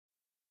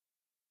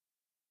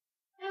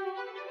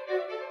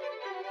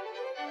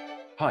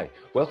Hi,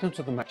 welcome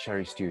to the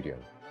McSherryStudio.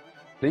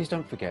 Please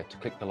don't forget to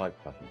click the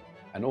like button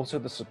and also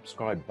the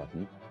subscribe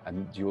button,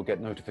 and you will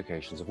get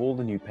notifications of all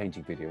the new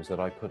painting videos that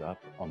I put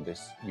up on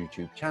this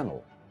YouTube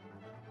channel.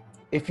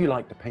 If you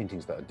like the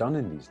paintings that are done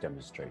in these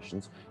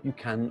demonstrations, you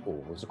can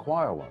always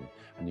acquire one,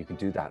 and you can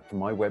do that from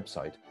my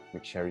website,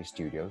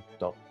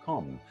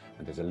 McSherryStudio.com,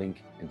 and there's a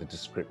link in the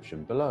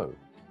description below.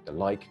 The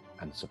like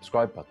and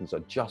subscribe buttons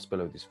are just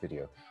below this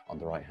video on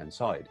the right hand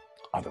side.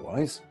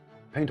 Otherwise,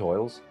 paint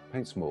oils,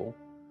 paint small,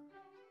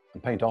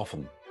 and paint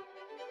often.